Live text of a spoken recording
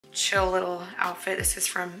chill little outfit. This is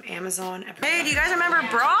from Amazon. Hey, do you guys remember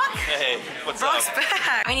Brock? Hey, what's Brock's up?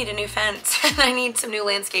 back. I need a new fence and I need some new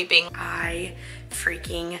landscaping. I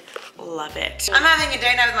freaking love it. I'm having a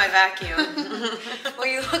day night with my vacuum. Well,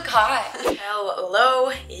 you look hot.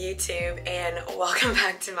 Hello, YouTube, and welcome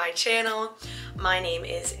back to my channel. My name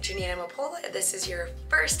is Jeanine Amapola. If this is your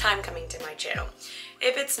first time coming to my channel.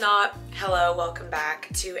 If it's not, hello, welcome back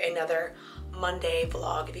to another Monday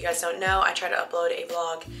vlog. If you guys don't know, I try to upload a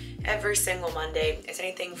vlog every single Monday. It's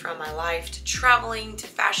anything from my life to traveling to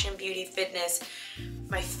fashion, beauty, fitness,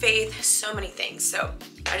 my faith, so many things. So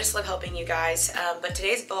I just love helping you guys. But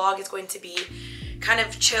today's vlog is going to be kind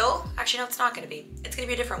of chill. Actually, no, it's not going to be. It's going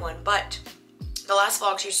to be a different one. But the last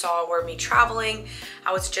vlogs you saw were me traveling.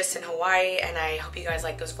 I was just in Hawaii, and I hope you guys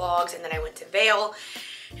like those vlogs. And then I went to Vail,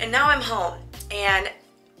 and now I'm home. And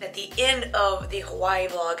at the end of the Hawaii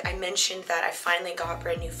vlog, I mentioned that I finally got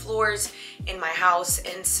brand new floors in my house,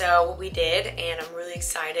 and so we did, and I'm really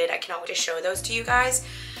excited. I cannot wait to show those to you guys.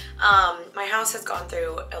 My house has gone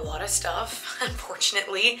through a lot of stuff,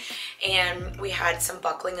 unfortunately, and we had some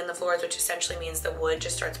buckling in the floors, which essentially means the wood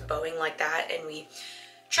just starts bowing like that, and we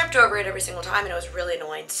tripped over it every single time, and it was really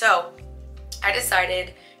annoying. So I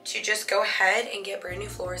decided to just go ahead and get brand new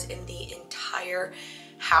floors in the entire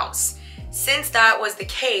house. Since that was the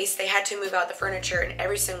case, they had to move out the furniture in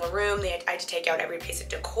every single room. I had to take out every piece of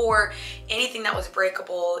decor, anything that was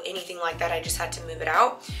breakable, anything like that, I just had to move it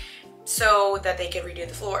out so that they could redo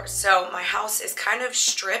the floors. So my house is kind of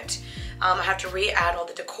stripped. I have to re-add all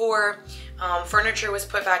the decor. Furniture was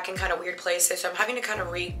put back in kind of weird places, so I'm having to kind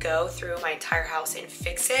of re-go through my entire house and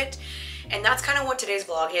fix it. And that's kind of what today's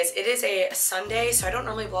vlog is. It is a Sunday, so I don't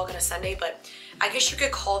normally vlog on a Sunday, but I guess you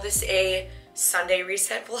could call this a Sunday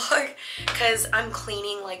reset vlog because I'm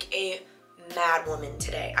cleaning like a mad woman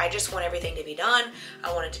today. I just want everything to be done.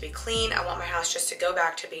 I want it to be clean. I want my house just to go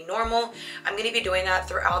back to be normal. I'm going to be doing that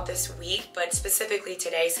throughout this week, but specifically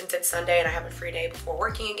today, since it's Sunday and I have a free day before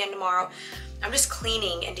working again tomorrow, I'm just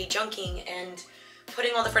cleaning and de-junking and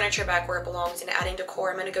putting all the furniture back where it belongs and adding decor.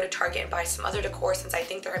 I'm going to go to Target and buy some other decor since I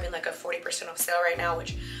think they're having like a 40% off sale right now,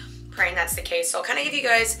 which I'm praying that's the case. So I'll kind of give you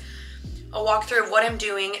guys a walkthrough of what I'm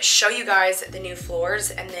doing, show you guys the new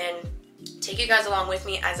floors, and then take you guys along with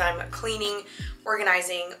me as I'm cleaning,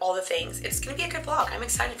 organizing, all the things. It's gonna be a good vlog. I'm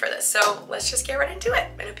excited for this. So let's just get right into it.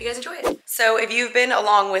 I hope you guys enjoy it. So if you've been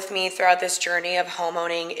along with me throughout this journey of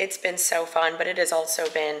homeowning, it's been so fun, but it has also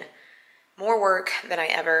been more work than I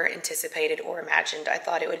ever anticipated or imagined. I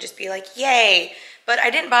thought it would just be like, yay, but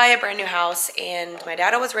I didn't buy a brand new house, and my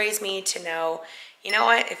dad always raised me to know, you know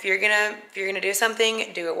what, if you're gonna do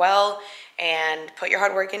something, do it well and put your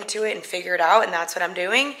hard work into it and figure it out, and that's what I'm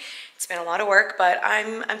doing. It's been a lot of work, but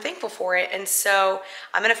I'm thankful for it. And so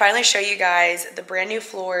I'm gonna finally show you guys the brand new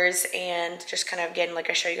floors and just kind of again, like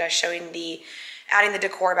I show you guys, showing the adding the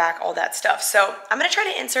decor back, all that stuff. So I'm gonna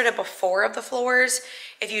try to insert a before of the floors.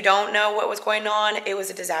 If you don't know what was going on, it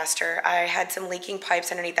was a disaster. I had some leaking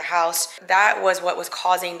pipes underneath the house. That was what was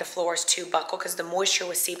causing the floors to buckle because the moisture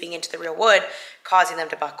was seeping into the real wood, causing them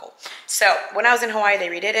to buckle. So when I was in Hawaii, they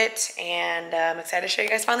redid it, and I'm excited to show you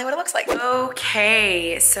guys finally what it looks like.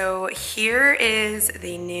 Okay, so here is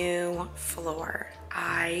the new floor.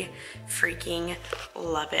 I freaking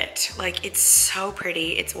love it. Like, it's so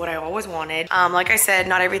pretty. It's what I always wanted. Like I said,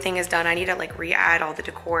 not everything is done. I need to like re-add all the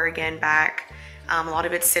decor again back. A lot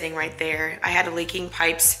of it's sitting right there. I had leaking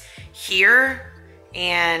pipes here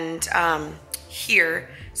and here.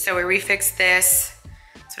 So we refixed this.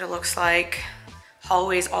 That's what it looks like.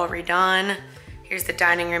 Hallway's all redone. Here's the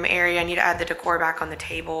dining room area. I need to add the decor back on the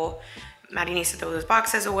table. Maddie needs to throw those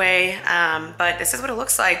boxes away, but this is what it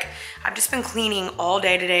looks like. I've just been cleaning all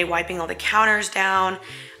day today, wiping all the counters down.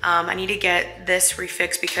 I need to get this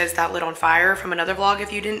refixed because that lit on fire from another vlog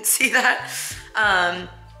if you didn't see that.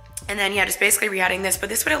 And then yeah, just basically re-adding this, but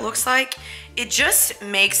this is what it looks like. It just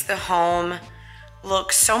makes the home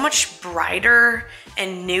look so much brighter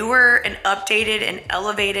and newer and updated and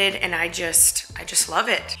elevated, and I just love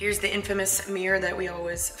it. Here's the infamous mirror that we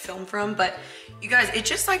always film from, but you guys, it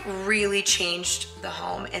just like really changed the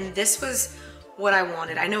home, and this was what I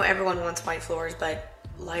wanted. I know everyone wants white floors, but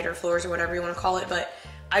lighter floors or whatever you want to call it, but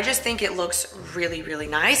I just think it looks really, really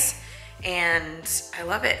nice. And I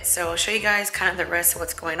love it. So I'll show you guys kind of the rest of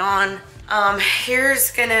what's going on.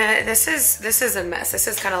 This is a mess. This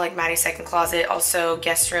is kind of like Maddie's second closet, also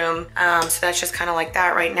guest room. So that's just kind of like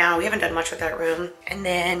that right now. We haven't done much with that room. And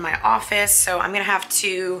then my office. So I'm gonna have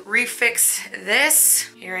to refix this.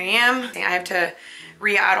 Here I am. I have to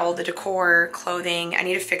re-add all the decor, clothing. I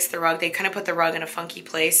need to fix the rug. They kind of put the rug in a funky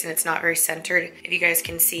place and it's not very centered, if you guys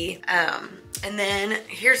can see. And then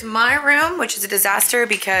here's my room, which is a disaster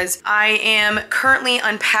because I am currently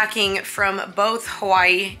unpacking from both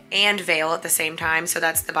Hawaii and Vail at the same time. So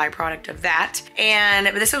that's the byproduct of that. And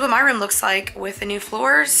this is what my room looks like with the new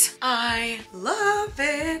floors. I love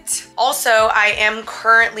it. Also, I am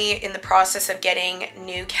currently in the process of getting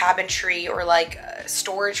new cabinetry or like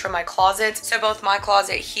storage for my closets. So both my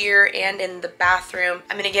closet here and in the bathroom,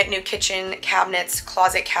 I'm gonna get new kitchen cabinets,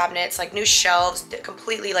 closet cabinets, like new shelves,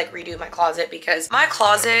 completely like redo my closet because my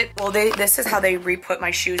closet, well, this is how they re-put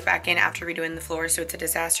my shoes back in after redoing the floor. So it's a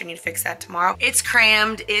disaster. I need to fix that tomorrow. It's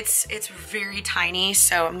crammed. It's very tiny.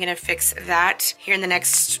 So I'm gonna fix that here in the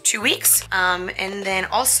next 2 weeks. And then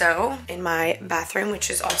also in my bathroom, which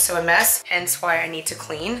is also a mess, hence why I need to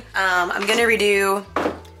clean. I'm gonna redo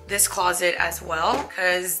this closet as well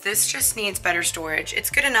because this just needs better storage. It's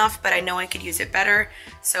good enough, but I know I could use it better.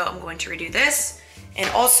 So I'm going to redo this and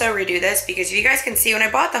also redo this because you guys can see when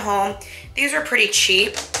I bought the home, these were pretty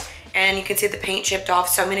cheap and you can see the paint chipped off.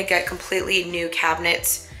 So I'm gonna get completely new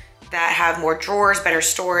cabinets that have more drawers, better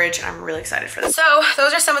storage, and I'm really excited for this. So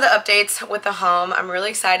those are some of the updates with the home. I'm really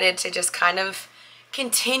excited to just kind of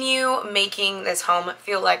continue making this home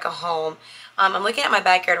feel like a home. I'm looking at my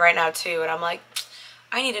backyard right now too, and I'm like,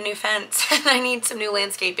 I need a new fence and I need some new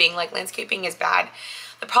landscaping. Like, landscaping is bad.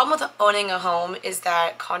 The problem with owning a home is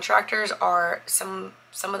that contractors are some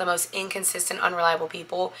of the most inconsistent, unreliable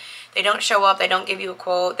people. They don't show up, they don't give you a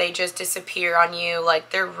quote, they just disappear on you.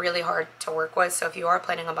 Like, they're really hard to work with. So if you are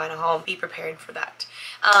planning on buying a home, be prepared for that.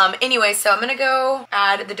 Anyway, so I'm gonna go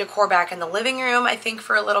add the decor back in the living room, I think,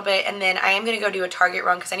 for a little bit. And then I am gonna go do a Target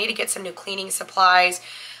run because I need to get some new cleaning supplies,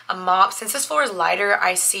 a mop. Since this floor is lighter,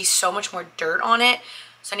 I see so much more dirt on it.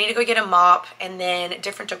 So I need to go get a mop and then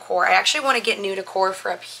different decor. I actually want to get new decor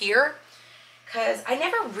for up here because I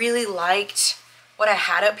never really liked what I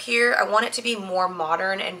had up here. I want it to be more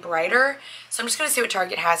modern and brighter. So I'm just going to see what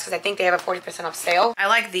Target has because I think they have a 40% off sale. I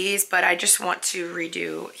like these, but I just want to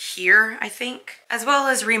redo here, I think, as well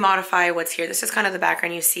as remodify what's here. This is kind of the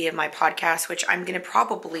background you see of my podcast, which I'm going to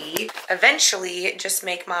probably eventually just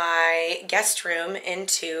make my guest room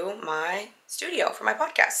into my studio for my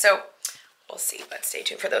podcast. So we'll see, but stay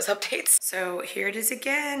tuned for those updates. So here it is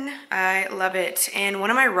again. I love it. And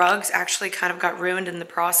one of my rugs actually kind of got ruined in the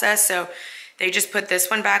process. So they just put this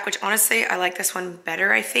one back, which honestly, I like this one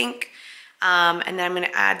better, I think. And then I'm gonna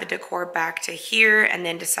add the decor back to here and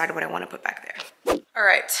then decide what I wanna put back there. All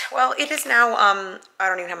right, well, it is now, I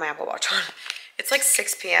don't even have my Apple Watch on. It's like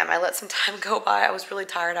 6 p.m. I let some time go by. I was really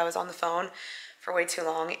tired. I was on the phone for way too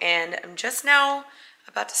long and I'm just now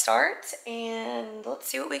about to start and let's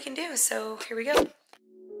see what we can do. So here we go.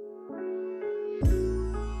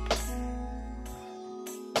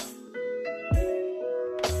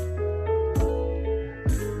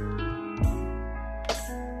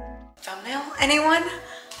 Thumbnail, anyone?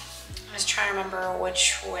 I'm just trying to remember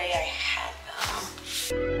which way I had them.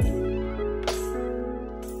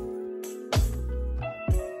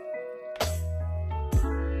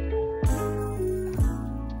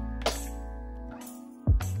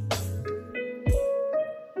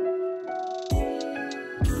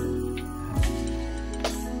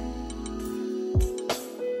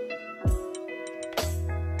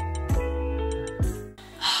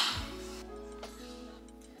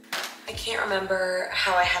 I can't remember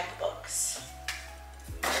how I had the books.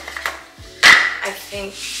 I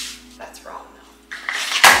think that's wrong though.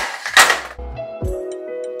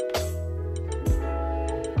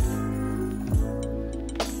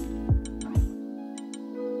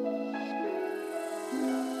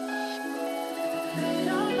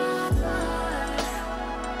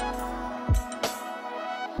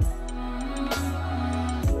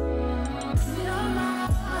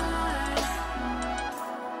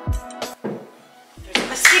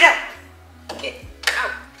 Get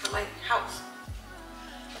out of my house.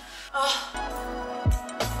 Oh.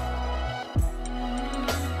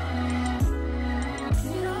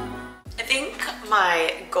 I think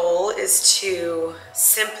my goal is to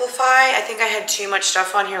simplify. I think I had too much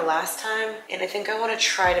stuff on here last time, and I think I want to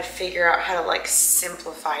try to figure out how to like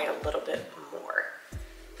simplify it a little bit more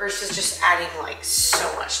versus just adding like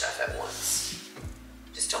so much stuff at once.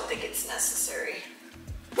 Just don't think it's necessary.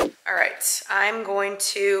 All right, I'm going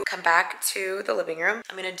to come back to the living room.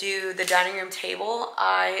 I'm gonna do the dining room table.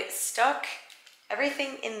 I stuck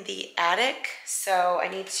everything in the attic, so I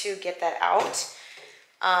need to get that out.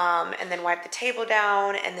 And then wipe the table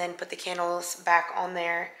down and then put the candles back on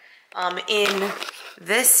there. In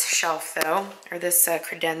this shelf though, or this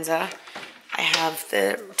credenza, I have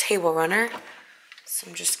the table runner. So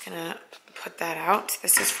I'm just gonna put that out.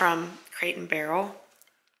 This is from Crate and Barrel.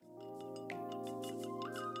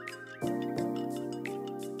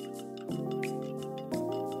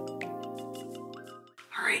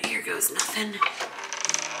 right, here goes nothing.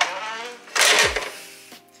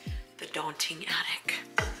 The daunting attic.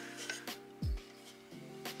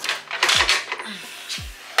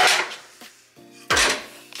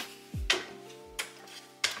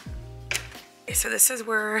 Okay, so this is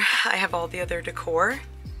where I have all the other decor.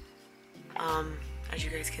 As you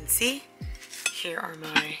guys can see, here are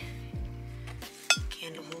my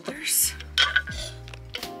candle holders.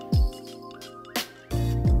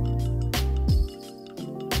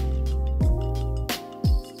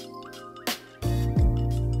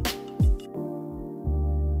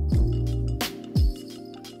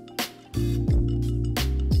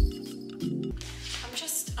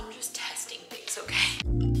 I'm just testing things, okay?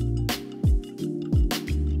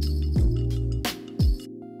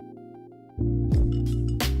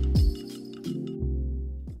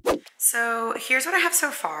 So here's what I have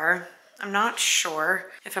so far. I'm not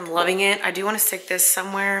sure if I'm loving it. I do want to stick this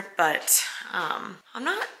somewhere, but I'm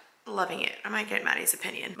not loving it. I might get Maddie's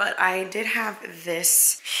opinion. But I did have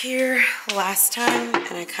this here last time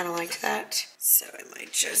and I kind of liked that. So I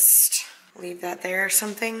might just leave that there or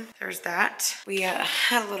something. There's that. We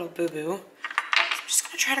had a little boo-boo. I'm just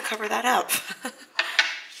gonna try to cover that up.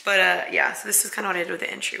 But yeah, so this is kind of what I did with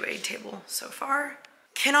the entryway table so far.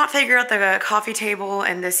 Cannot figure out the coffee table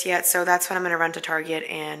and this yet, so that's what I'm gonna run to Target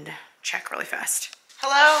and check really fast.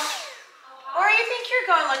 Hello? Where do you think you're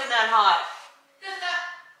going looking that hot?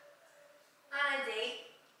 On a date.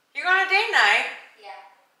 You're going on a date night? Yeah.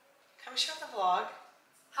 Come show the vlog.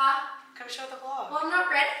 Huh? Come show the vlog. Well, I'm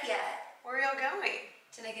not ready yet. Where are y'all going?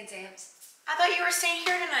 To Nick and Sam's. I thought you were staying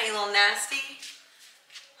here tonight, you little nasty.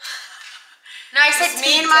 No, I said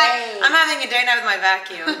me and I'm having a date night with my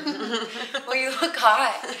vacuum. Well, you look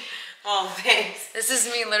hot. Well, thanks. This is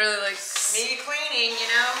me literally like... Me cleaning, you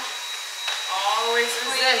know? Always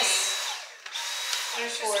cleaning.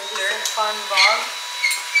 This for just a fun vlog.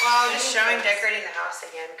 Well, I was just decorating the house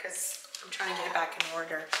again because I'm trying to get it back in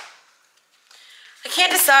order. I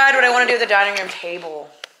can't decide what I want to do with the dining room table.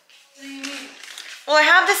 What do you mean? Well, I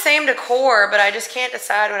have the same decor, but I just can't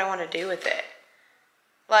decide what I want to do with it.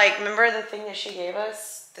 Like, remember the thing that she gave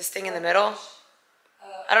us? This thing in the middle?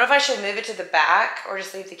 I don't know if I should move it to the back or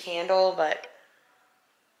just leave the candle, but...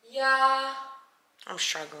 Yeah. I'm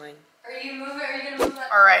struggling. Are you gonna move that?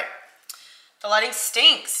 All right. The lighting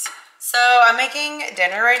stinks. So I'm making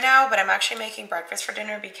dinner right now, but I'm actually making breakfast for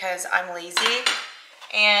dinner because I'm lazy.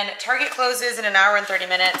 And Target closes in an hour and 30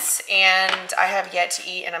 minutes, and I have yet to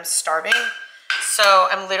eat, and I'm starving. So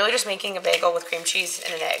I'm literally just making a bagel with cream cheese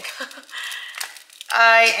and an egg.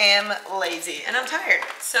 I am lazy and I'm tired,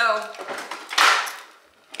 so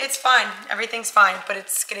it's fine. Everything's fine, but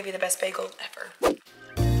it's gonna be the best bagel ever.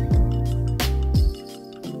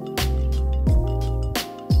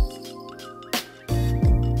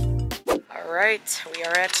 All right, we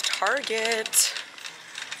are at Target.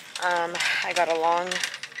 I got a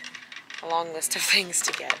long list of things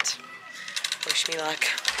to get. Wish me luck.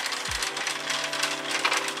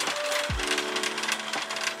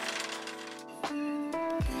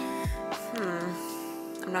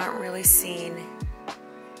 I'm not really seeing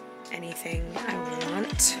anything I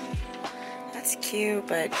want. That's cute,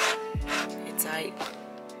 but it's aight.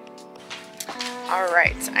 All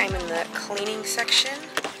right, I'm in the cleaning section.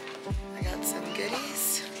 I got some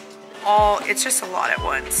goodies. It's just a lot at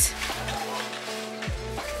once.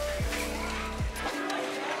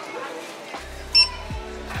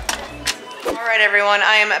 All right, everyone,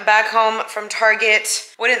 I am back home from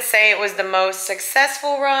Target. Wouldn't say it was the most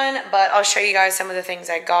successful run, but I'll show you guys some of the things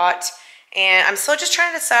I got. And I'm still just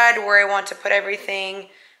trying to decide where I want to put everything.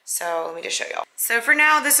 So let me just show y'all. So for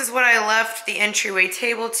now, this is what I left the entryway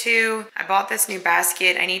table to. I bought this new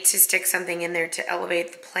basket. I need to stick something in there to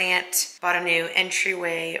elevate the plant. Bought a new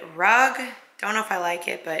entryway rug. Don't know if I like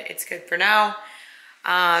it, but it's good for now.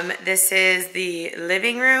 This is the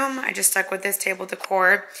living room. I just stuck with this table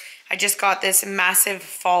decor. I just got this massive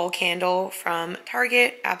fall candle from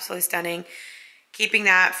Target. Absolutely stunning. Keeping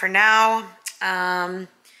that for now.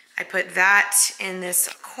 I put that in this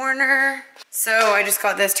corner. So I just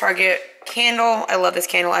got this Target candle. I love this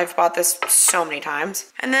candle. I've bought this so many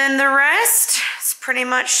times. And then the rest is pretty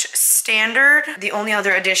much standard. The only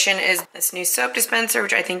other addition is this new soap dispenser,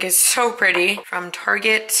 which I think is so pretty, from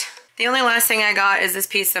Target. The only last thing I got is this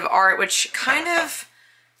piece of art, which kind of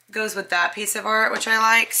goes with that piece of art, which I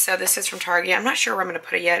like. So this is from Target. I'm not sure where I'm gonna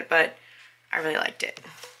put it yet, but I really liked it.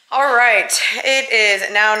 All right, it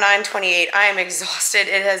is now 9:28. I am exhausted.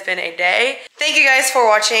 It has been a day. Thank you guys for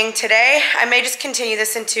watching today. I may just continue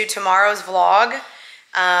this into tomorrow's vlog.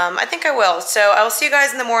 I think I will. So I will see you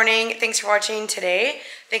guys in the morning. Thanks for watching today.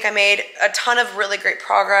 I think I made a ton of really great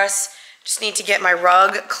progress Just need to get my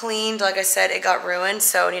rug cleaned. Like I said, it got ruined,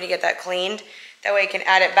 so I need to get that cleaned. That way I can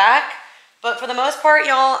add it back. But for the most part,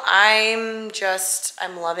 y'all, I'm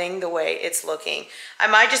loving the way it's looking. I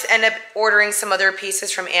might just end up ordering some other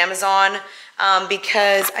pieces from Amazon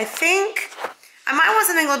because I think I might want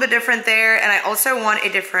something a little bit different there, and I also want a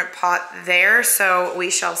different pot there, so we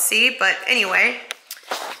shall see. But anyway,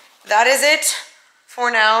 that is it for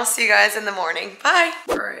now. See you guys in the morning. Bye.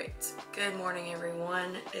 All right, good morning,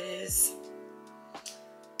 everyone. It is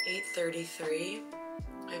 8:33.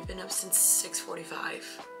 I've been up since 6:45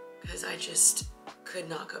 because I just could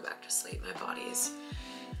not go back to sleep. My body is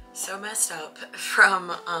so messed up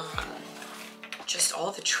from just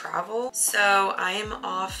all the travel. So I am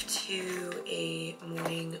off to a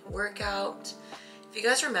morning workout. If you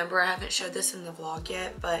guys remember, I haven't showed this in the vlog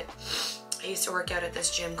yet, but I used to work out at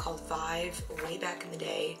this gym called Five way back in the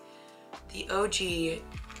day. The OG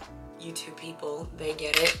YouTube people, they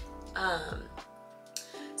get it.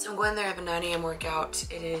 So I'm going there, I have a 9 a.m. workout.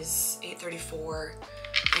 It is 8:34.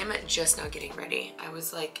 I'm just now getting ready. I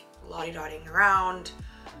was like lottie-dotting around.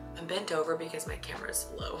 I'm bent over because my camera's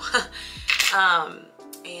low.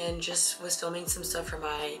 And just was filming some stuff for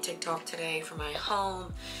my TikTok today for my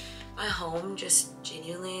home. My home just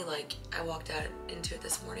genuinely, like, I walked out into it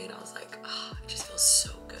this morning and I was like, oh, it just feels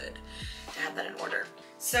so good to have that in order.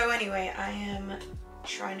 So anyway, I am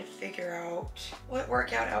trying to figure out what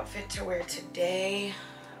workout outfit to wear today.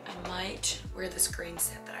 I might wear this green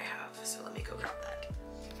set that I have, so let me go grab that.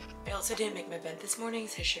 I also didn't make my bed this morning,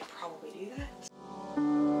 so I should probably do that.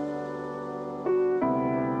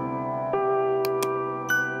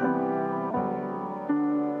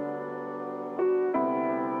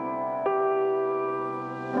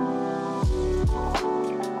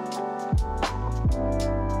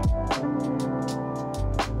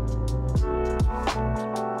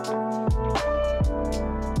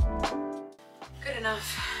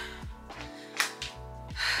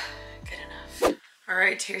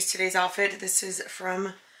 Here's today's outfit. This is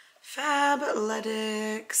from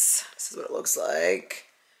Fabletics. This is what it looks like.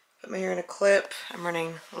 Put my hair in a clip. I'm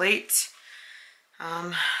running late.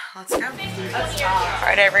 Let's go. All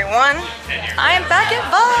right, everyone. I am back at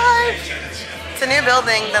Vibe. It's a new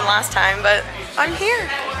building than last time, but I'm here.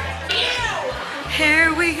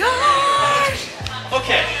 Here we are.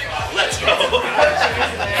 Okay, let's go.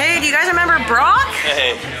 Hey, do you guys remember Brock?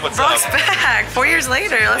 Hey, what's Brock's up? back 4 years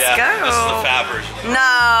later. Let's go. This is the Fab version.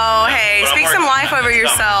 No, hey, speak some life over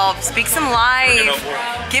yourself. Speak some life.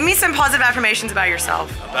 Give me some positive affirmations about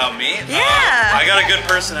yourself. About me? Yeah. I got a good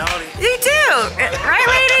personality. You do, right,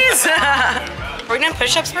 ladies? We're gonna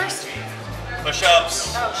push-ups first?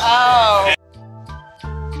 Push-ups. Oh.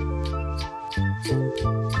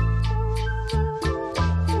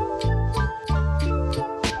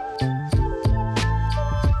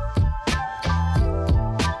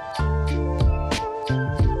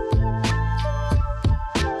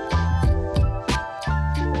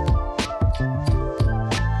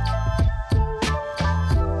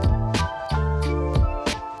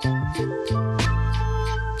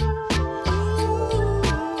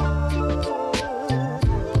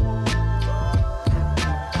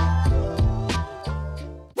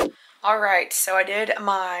 Alright, so I did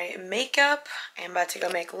my makeup. I'm about to go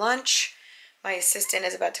make lunch. My assistant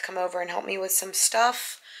is about to come over and help me with some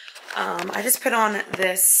stuff. I just put on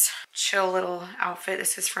this chill little outfit.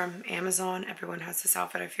 This is from Amazon. Everyone has this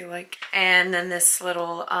outfit, I feel like. And then this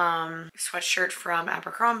little sweatshirt from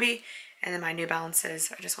Abercrombie. And then my New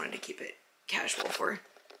Balances. I just wanted to keep it casual for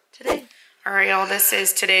today. Alright, y'all, this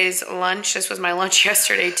is today's lunch. This was my lunch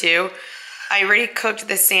yesterday, too. I already cooked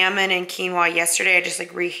the salmon and quinoa yesterday. I just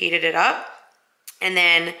like reheated it up and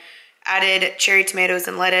then added cherry tomatoes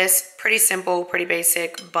and lettuce. Pretty simple, pretty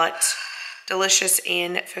basic, but delicious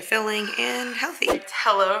and fulfilling and healthy.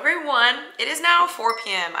 Hello everyone. It is now 4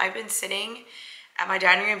 p.m. I've been sitting at my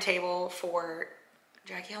dining room table for,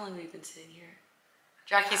 Jackie, how long have you been sitting here?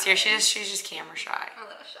 Jackie's here. She's just camera shy. I'm a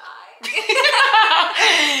little shy.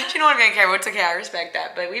 She don't want to be on camera. It's okay. I respect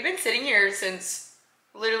that. But we've been sitting here since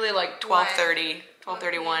literally like 12:30,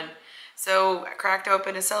 12:31. So I cracked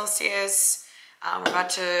open a Celsius. We're about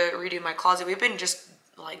to redo my closet. We've been just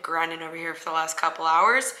like grinding over here for the last couple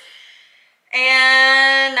hours.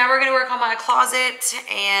 And now we're gonna work on my closet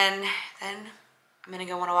and then I'm gonna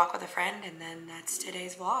go on a walk with a friend and then that's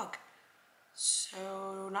today's vlog.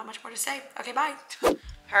 So not much more to say. Okay, bye. All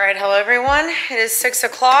right, hello everyone. It is 6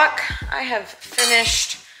 o'clock. I have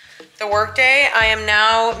finished the workday. I am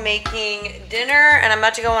now making dinner and I'm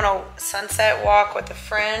about to go on a sunset walk with a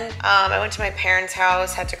friend. I went to my parents'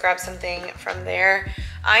 house, had to grab something from there.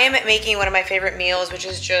 I am making one of my favorite meals, which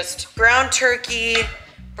is just ground turkey,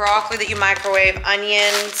 broccoli that you microwave,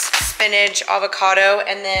 onions, spinach, avocado,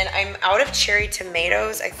 and then I'm out of cherry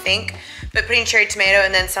tomatoes, I think. But putting cherry tomato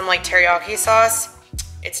and then some like teriyaki sauce,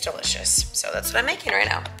 it's delicious. So that's what I'm making right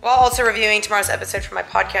now. While also reviewing tomorrow's episode for my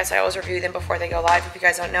podcast. I always review them before they go live. If you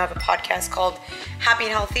guys don't know, I have a podcast called Happy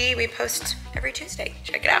and Healthy. We post every Tuesday.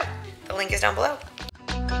 Check it out. The link is down below.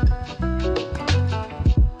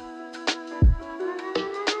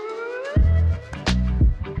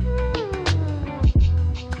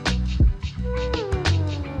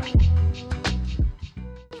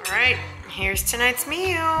 All right, here's tonight's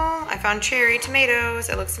meal. I found cherry tomatoes.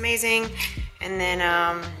 It looks amazing. And then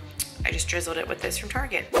I just drizzled it with this from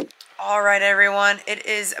Target. All right, everyone. It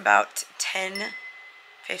is about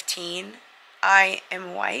 10:15. I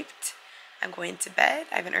am wiped. I'm going to bed.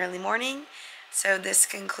 I have an early morning. So this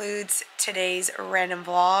concludes today's random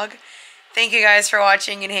vlog. Thank you guys for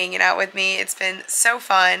watching and hanging out with me. It's been so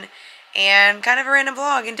fun and kind of a random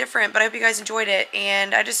vlog and different, but I hope you guys enjoyed it.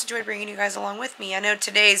 And I just enjoyed bringing you guys along with me. I know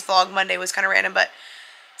today's vlog, Monday, was kind of random, but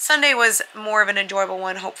Sunday was more of an enjoyable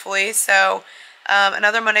one, hopefully. So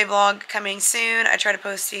another Monday vlog coming soon. I try to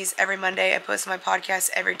post these every Monday. I post my podcast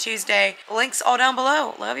every Tuesday. Links all down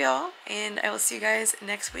below. Love y'all, and I will see you guys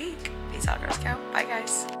next week. Peace out, Girl Scout. Bye,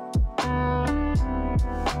 guys.